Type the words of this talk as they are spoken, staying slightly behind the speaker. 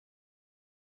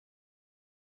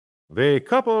The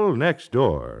Couple Next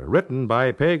Door, written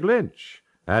by Peg Lynch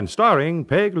and starring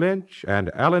Peg Lynch and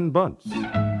Alan Bunce.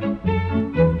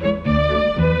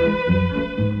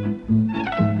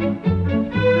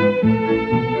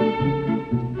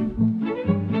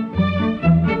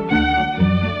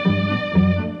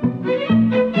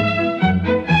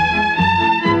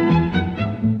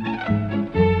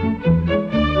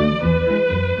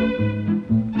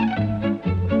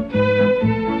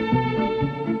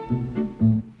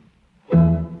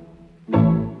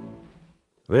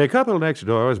 The Couple Next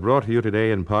Door is brought to you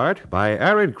today in part by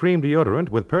Arid Cream Deodorant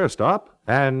with Perstop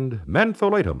and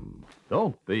Mentholatum.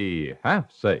 Don't be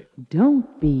half safe.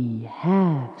 Don't be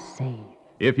half safe.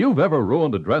 If you've ever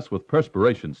ruined a dress with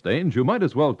perspiration stains, you might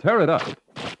as well tear it up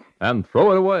and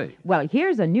throw it away. Well,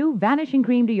 here's a new Vanishing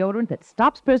Cream Deodorant that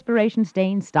stops perspiration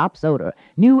stains, stops odor.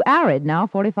 New Arid, now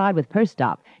fortified with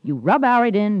Perstop. You rub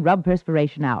Arid in, rub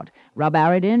perspiration out. Rub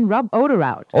Arid in, rub odor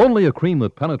out. Only a cream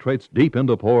that penetrates deep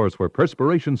into pores where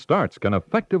perspiration starts can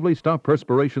effectively stop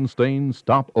perspiration stains,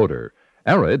 stop odor.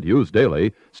 Arid, used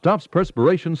daily, stops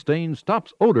perspiration stains,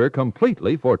 stops odor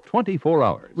completely for 24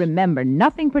 hours. Remember,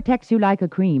 nothing protects you like a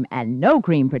cream, and no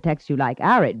cream protects you like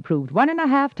Arid, proved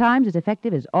 1.5 times as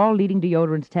effective as all leading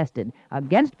deodorants tested,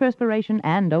 against perspiration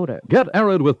and odor. Get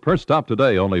Arid with Perstop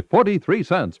today, only 43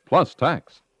 cents plus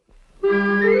tax.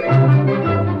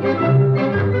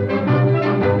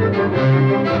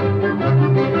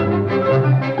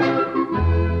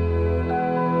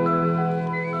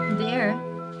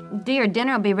 Dear,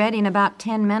 dinner will be ready in about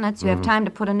 10 minutes. You have time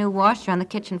to put a new washer on the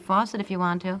kitchen faucet if you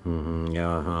want to.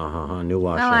 New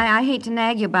washer. Well, I hate to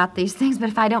nag you about these things, but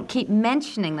if I don't keep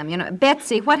mentioning them,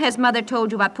 Betsy, what has Mother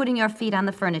told you about putting your feet on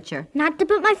the furniture? Not to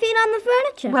put my feet on the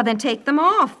furniture. Well, then take them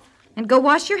off. And go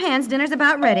wash your hands. Dinner's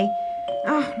about ready.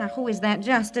 Oh, now who is that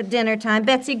just at dinner time?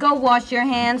 Betsy, go wash your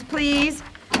hands, please.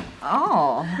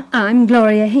 Oh. I'm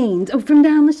Gloria Haines, from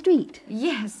down the street.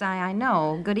 Yes, I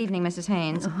know. Good evening, Mrs.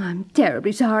 Haines. Oh, I'm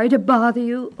terribly sorry to bother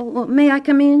you. Oh, may I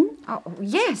come in? Oh,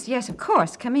 yes, of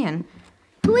course. Come in.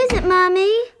 Who is it,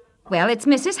 Mommy? Well, it's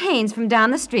Mrs. Haines from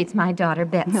down the street's my daughter,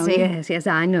 Betsy. Oh, yes,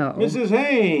 I know. Mrs.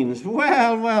 Haines.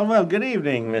 Well, good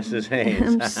evening, Mrs.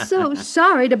 Haines. I'm so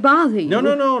sorry to bother you. No,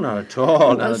 not at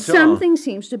all, Something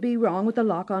seems to be wrong with the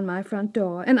lock on my front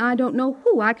door, and I don't know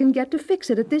who I can get to fix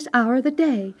it at this hour of the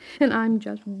day. And I'm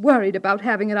just worried about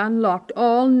having it unlocked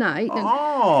all night.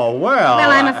 Oh, well...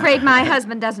 Well, I'm afraid my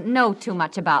husband doesn't know too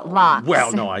much about locks.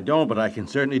 Well, no, I don't, but I can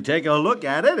certainly take a look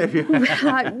at it if you... Well,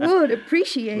 I would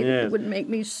appreciate it. It would make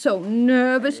me so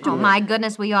nervous to... Oh, my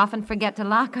goodness, we often forget to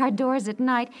lock our doors at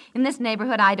night. In this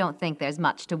neighborhood, I don't think there's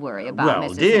much to worry about, Well,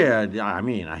 Mrs. dear,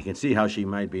 I can see how she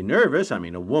might be nervous. A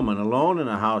woman alone in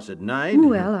a house at night.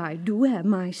 Well, I do have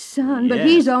my son, but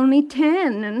he's only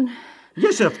 10, and...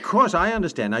 Yes, of course, I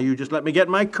understand. Now, you just let me get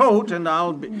my coat, and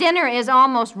I'll be... Dinner is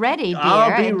almost ready, dear.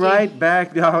 I'll be right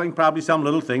back, darling. Probably some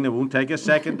little thing that won't take a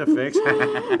second to fix.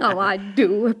 Oh, I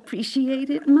do appreciate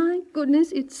it. My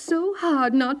goodness, it's so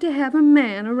hard not to have a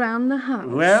man around the house.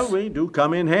 Well, we do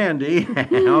come in handy.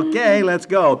 Okay, let's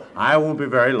go. I won't be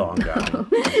very long, darling.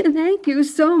 Thank you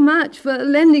so much for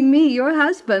lending me your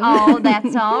husband. Oh,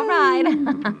 that's all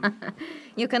right.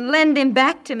 You can lend him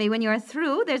back to me when you're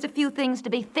through. There's a few things to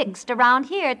be fixed around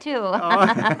here, too.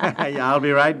 I'll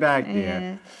be right back,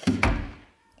 dear.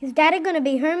 Is Daddy going to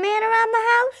be her man around the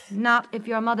house? Not if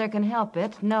your mother can help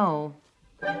it, no.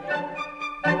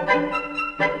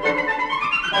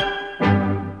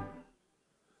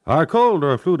 Are cold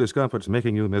or flu discomforts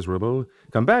making you miserable?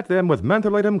 Combat them with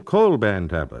Mentholatum Cold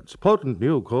Band tablets, potent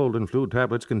new cold and flu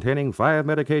tablets containing 5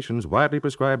 medications widely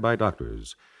prescribed by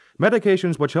doctors.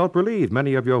 Medications which help relieve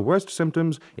many of your worst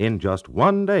symptoms in just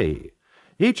one day.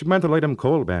 Each Mentholatum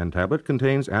Cold Band tablet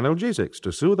contains analgesics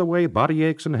to soothe away body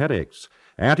aches and headaches,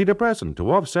 antidepressant to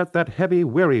offset that heavy,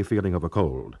 weary feeling of a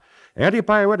cold,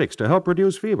 antipyretics to help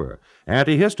reduce fever,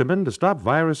 antihistamine to stop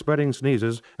virus-spreading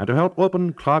sneezes and to help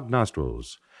open clogged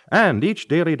nostrils. And each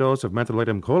daily dose of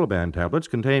Mentholatum Cold Band tablets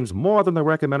contains more than the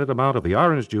recommended amount of the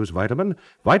orange juice vitamin,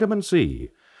 vitamin C.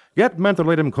 Get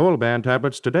Mentholatum Cold Band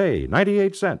tablets today,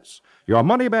 98 cents. Your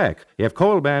money back if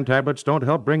Cold Band tablets don't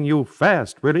help bring you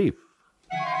fast relief.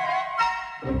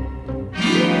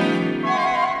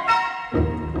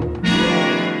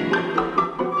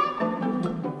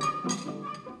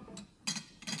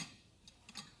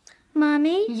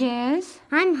 Mommy? Yes?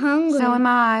 I'm hungry. So am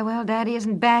I. Well, Daddy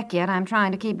isn't back yet. I'm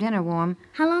trying to keep dinner warm.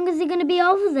 How long is he going to be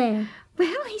over there?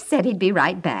 Well, he said he'd be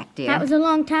right back, dear. That was a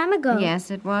long time ago.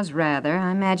 Yes, it was rather.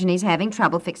 I imagine he's having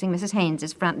trouble fixing Mrs.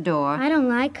 Haynes' front door. I don't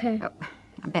like her. Oh,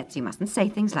 Betsy, you mustn't say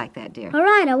things like that, dear. All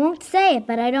right, I won't say it,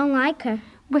 but I don't like her.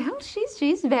 Well,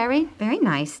 she's very, very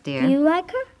nice, dear. Do you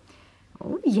like her?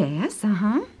 Oh, yes,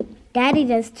 uh-huh. Daddy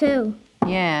does too.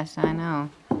 Yes, I know.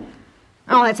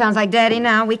 Oh, that sounds like Daddy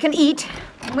now. We can eat.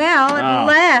 Well, at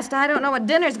last. I don't know what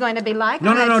dinner's going to be like.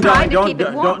 No, I darling, tried to keep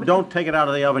it warm. don't take it out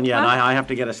of the oven yet. I have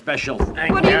to get a special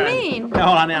thing. What do you mean? No,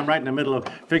 honey, I'm right in the middle of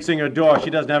fixing her door. She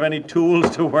doesn't have any tools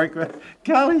to work with.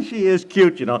 Golly, she is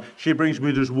cute, you know. She brings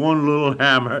me this one little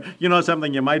hammer. You know,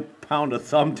 something you might pound a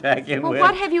thumbtack in Well, with.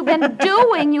 what have you been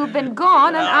doing? You've been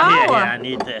gone an hour. Here, I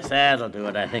need this. That'll do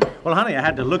it, I think. Well, honey, I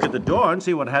had to look at the door and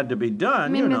see what had to be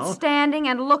done, You mean standing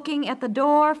and looking at the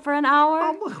door for an hour?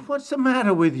 Oh, what's the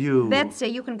matter with you? Betsy,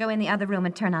 you can go in the other room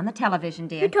and turn on the television,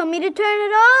 dear. You told me to turn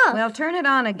it off. Well, turn it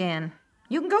on again.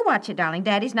 You can go watch it, darling.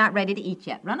 Daddy's not ready to eat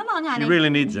yet. Run along, honey. She really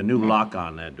needs a new lock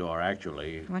on that door,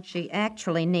 actually. What she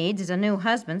actually needs is a new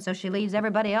husband, so she leaves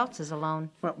everybody else's alone.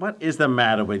 What is the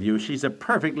matter with you? She's a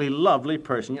perfectly lovely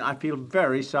person. I feel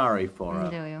very sorry for her.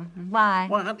 Do you? Why?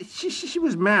 Well, she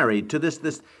was married to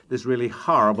this really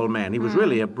horrible man. He was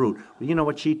really a brute. You know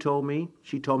what she told me?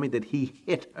 She told me that he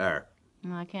hit her.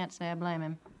 Well, I can't say I blame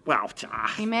him. Well,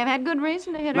 He may have had good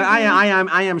reason to hit her.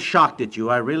 I am shocked at you.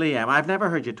 I really am. I've never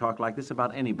heard you talk like this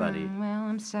about anybody. Well,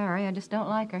 I'm sorry. I just don't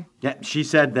like her. Yeah, she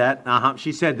said that.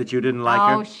 She said that you didn't like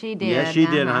her. Oh, she did. Yes, she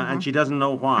did, and she doesn't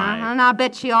know why. And I'll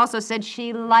bet she also said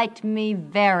she liked me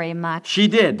very much. She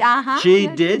did. She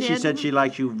did. She said she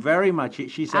liked you very much.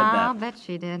 She said that. I'll bet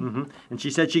she did. And she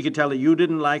said she could tell that you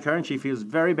didn't like her, and she feels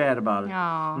very bad about it.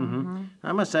 Oh.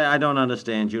 I must say, I don't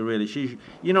understand you, really.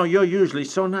 You're usually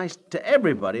so nice to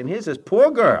everybody, and here's this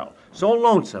poor girl, so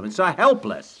lonesome and so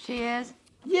helpless. She is?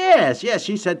 Yes.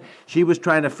 She said she was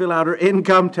trying to fill out her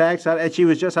income tax, and she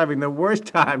was just having the worst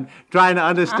time trying to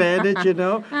understand it, you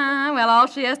know. Well, all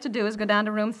she has to do is go down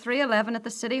to room 311 at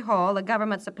the City Hall. The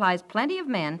government supplies plenty of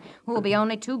men who will be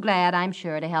only too glad, I'm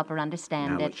sure, to help her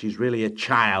understand Now, it. look, she's really a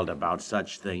child about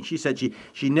such things. She said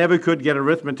she never could get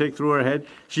arithmetic through her head.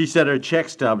 She said her check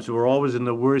stubs were always in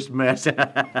the worst mess.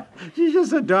 She's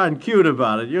just so darn cute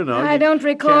about it, you know. I don't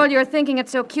recall your thinking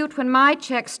it's so cute when my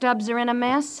check stubs are in a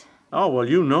mess. Oh, well,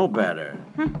 you know better.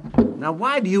 Now,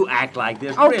 why do you act like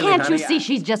this? Oh, really, can't honey? you see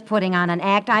she's just putting on an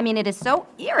act? I mean, it is so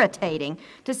irritating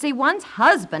to see one's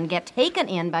husband get taken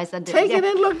in by such... Taken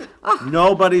in? Look.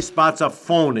 Nobody spots a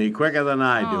phony quicker than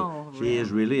I do. Oh, She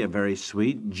is really a very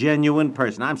sweet, genuine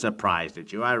person. I'm surprised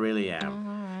at you. I really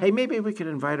am. Hey, maybe we could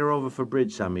invite her over for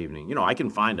bridge some evening. You know, I can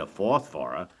find a fourth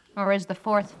for her. Or is the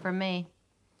fourth for me?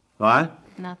 What?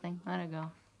 Nothing. Let her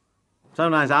go.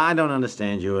 Sometimes I don't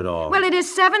understand you at all. Well, it is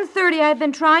 7:30. I've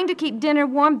been trying to keep dinner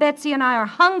warm. Betsy and I are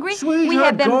hungry. Sweetheart, we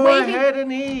have been go waiting. ahead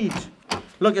and eat.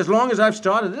 Look, as long as I've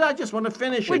started it, I just want to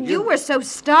finish Well, it. you were so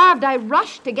starved, I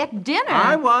rushed to get dinner.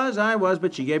 I was,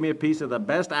 but she gave me a piece of the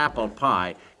best apple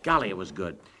pie. Golly, it was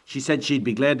good. She said she'd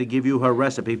be glad to give you her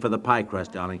recipe for the pie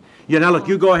crust, darling. Yeah, now look,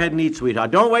 you go ahead and eat,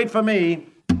 sweetheart. Don't wait for me.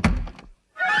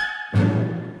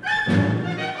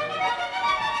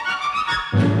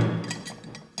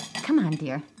 Come on,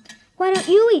 dear. Why don't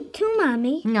you eat too,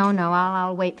 Mommy? No,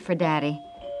 I'll wait for Daddy.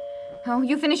 Oh,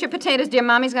 you finish your potatoes, dear.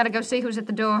 Mommy's got to go see who's at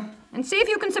the door. And see if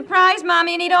you can surprise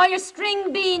Mommy and eat all your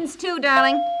string beans, too,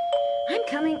 darling. I'm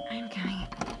coming.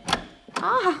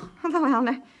 Oh, hello,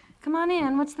 Eleanor. Come on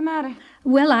in. What's the matter?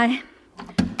 Well,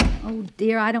 oh,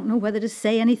 dear, I don't know whether to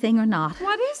say anything or not.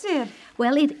 What is it?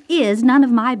 Well, it is none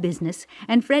of my business,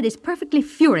 and Fred is perfectly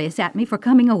furious at me for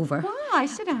coming over. Why?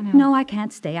 Sit down now. No, I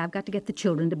can't stay. I've got to get the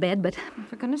children to bed, but...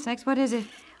 For goodness sakes, what is it?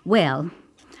 Well,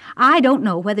 I don't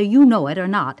know whether you know it or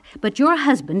not, but your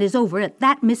husband is over at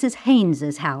that Mrs.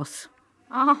 Haines's house.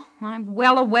 Oh, I'm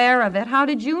well aware of it. How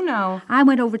did you know? I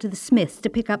went over to the Smiths to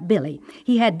pick up Billy.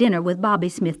 He had dinner with Bobby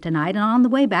Smith tonight, and on the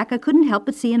way back I couldn't help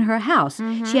but see in her house.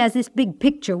 She has this big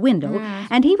picture window,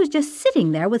 and he was just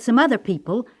sitting there with some other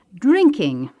people,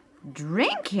 drinking.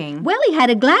 Drinking? Well, he had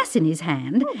a glass in his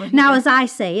hand. Now, as I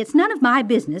say, it's none of my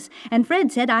business, and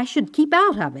Fred said I should keep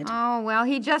out of it. Oh, well,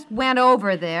 he just went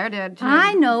over there to...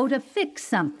 I know, to fix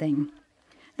something.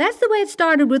 That's the way it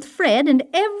started with Fred and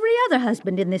every other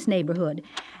husband in this neighborhood.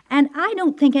 And I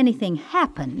don't think anything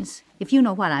happens, if you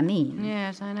know what I mean.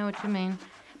 Yes, I know what you mean.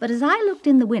 But as I looked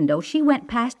in the window, she went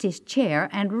past his chair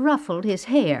and ruffled his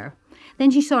hair. Then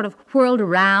she sort of whirled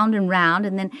around and round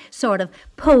and then sort of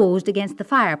posed against the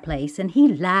fireplace, and he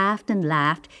laughed and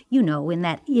laughed, you know, in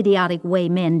that idiotic way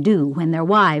men do when their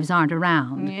wives aren't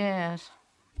around. Yes.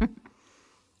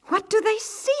 What do they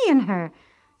see in her?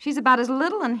 She's about as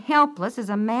little and helpless as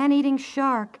a man-eating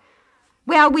shark.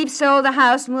 Well, we've sold the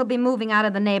house and we'll be moving out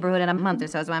of the neighborhood in a month or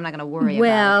so I'm not going to worry about it.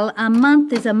 Well, a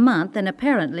month is a month, and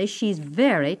apparently she's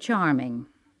very charming.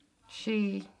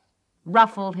 She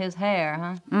ruffled his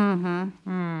hair,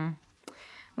 huh?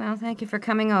 Well, thank you for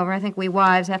coming over. I think we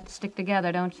wives have to stick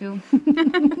together, don't you?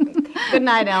 Good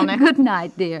night, Eleanor. Good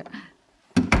night, dear.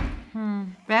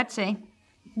 Betsy.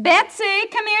 Betsy,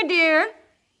 come here, dear.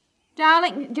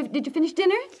 Darling, did you finish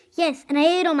dinner? Yes, and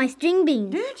I ate all my string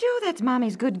beans. Did you? That's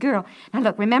Mommy's good girl. Now,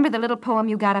 look, remember the little poem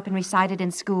you got up and recited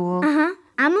in school? Uh-huh.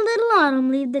 I'm a little autumn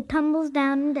leaf that tumbles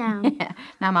down and down. Yeah.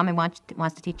 Now, Mommy wants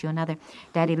to teach you another.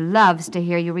 Daddy loves to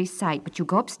hear you recite, but you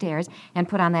go upstairs and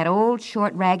put on that old,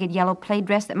 short, ragged yellow play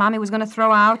dress that Mommy was going to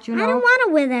throw out, you know. I don't want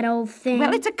to wear that old thing.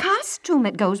 Well, it's a costume.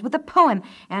 It goes with the poem.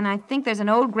 And I think there's an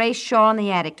old gray shawl in the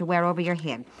attic to wear over your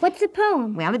head. What's the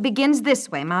poem? Well, it begins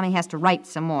this way. Mommy has to write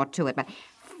some more to it, but...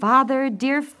 Father,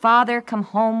 dear father, come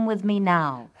home with me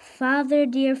now. Father,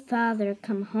 dear father,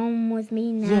 come home with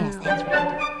me now. Yes, that's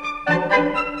right.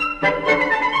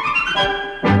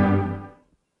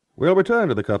 We'll return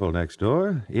to the couple next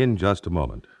door in just a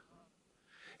moment.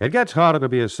 It gets harder to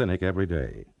be a cynic every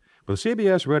day. With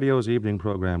CBS Radio's evening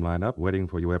program lineup waiting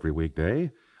for you every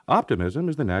weekday, optimism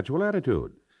is the natural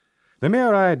attitude. The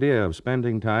mere idea of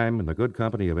spending time in the good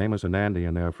company of Amos and Andy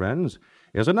and their friends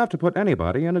is enough to put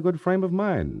anybody in a good frame of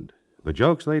mind. The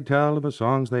jokes they tell and the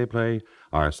songs they play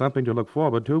are something to look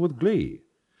forward to with glee.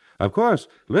 Of course,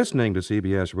 listening to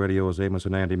CBS Radio's Amos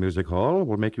and Andy Music Hall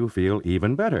will make you feel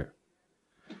even better.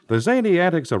 The zany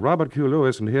antics of Robert Q.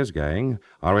 Lewis and his gang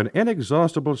are an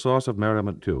inexhaustible source of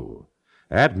merriment, too.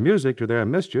 Add music to their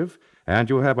mischief, and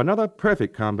you have another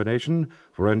perfect combination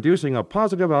for inducing a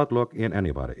positive outlook in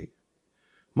anybody.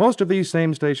 Most of these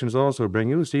same stations also bring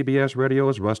you CBS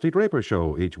Radio's Rusty Draper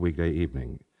Show each weekday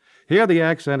evening. Here the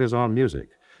accent is on music,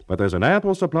 but there's an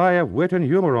ample supply of wit and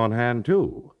humor on hand,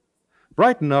 too.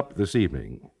 Brighten up this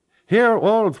evening. Hear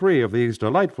all three of these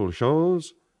delightful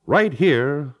shows right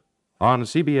here on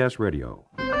CBS Radio.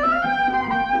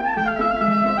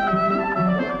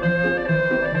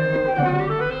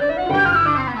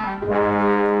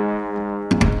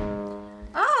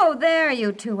 There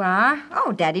you two are.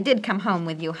 Oh, Daddy did come home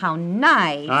with you. How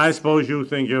nice. I suppose you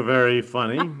think you're very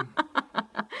funny.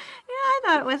 I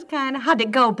thought it was kind of... How'd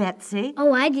it go, Betsy?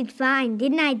 Oh, I did fine,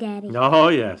 didn't I, Daddy? Oh,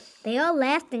 yes. They all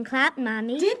laughed and clapped,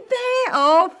 Mommy. Did they?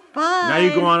 Oh, fine. Now you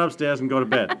go on upstairs and go to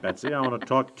bed, Betsy. I want to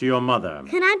talk to your mother.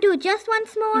 Can I do it just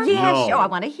once more? Yeah, No. sure. I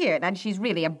want to hear it. And she's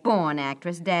really a born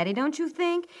actress, Daddy, don't you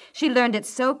think? She learned it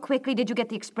so quickly. Did you get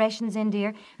the expressions in,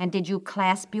 dear? And did you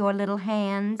clasp your little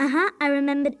hands? Uh-huh, I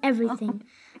remembered everything.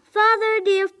 Father,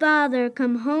 dear father,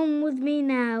 come home with me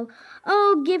now.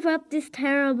 Oh, give up this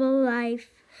terrible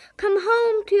life. Come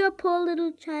home to your poor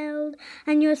little child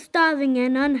and your starving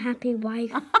and unhappy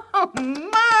wife. Oh,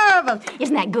 marvelous.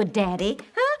 Isn't that good, Daddy?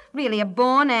 Huh? Really a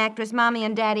born actress. Mommy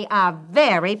and Daddy are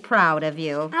very proud of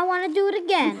you. I want to do it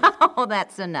again. Oh,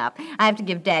 that's enough. I have to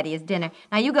give Daddy his dinner.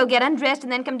 Now you go get undressed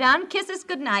and then come down and kiss us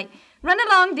goodnight. Run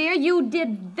along, dear. You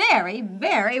did very,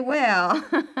 very well.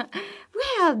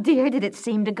 Well, dear, did it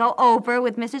seem to go over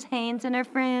with Mrs. Haines and her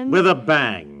friends? With a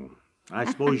bang. I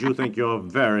suppose you think you're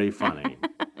very funny.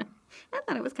 I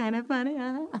thought it was kind of funny,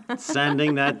 huh?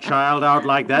 Sending that child out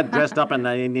like that, dressed up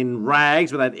in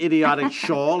rags with that idiotic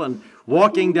shawl and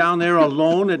walking down there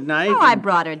alone at night. Oh, I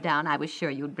brought her down. I was sure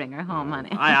you'd bring her home,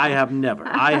 honey. I have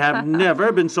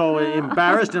never been so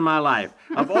embarrassed in my life.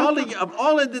 Why?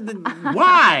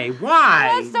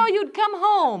 Well, so you'd come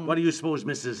home. What do you suppose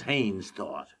Mrs. Haines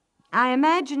thought? I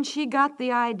imagine she got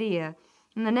the idea.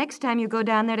 And the next time you go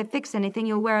down there to fix anything,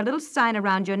 you'll wear a little sign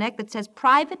around your neck that says,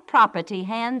 Private Property,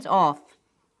 Hands Off.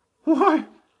 What?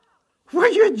 Were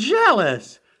you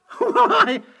jealous?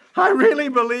 Why? I really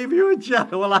believe you were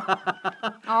jealous. Well,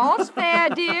 All's fair,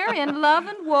 dear, in love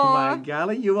and war. My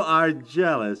golly, you are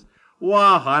jealous.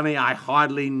 Well, honey, I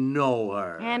hardly know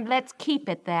her. And let's keep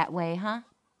it that way, huh?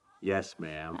 Yes,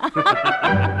 ma'am.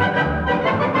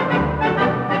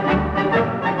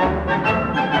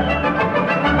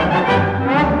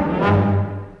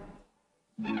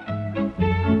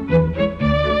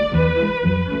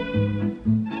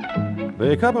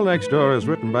 The Couple Next Door is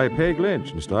written by Peg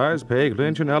Lynch and stars Peg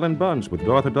Lynch and Ellen Bunce with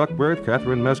Dorothy Duckworth,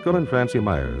 Catherine Meskel, and Francie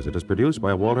Myers. It is produced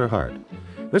by Walter Hart.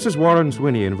 This is Warren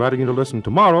Sweeney inviting you to listen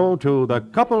tomorrow to The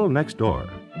Couple Next Door.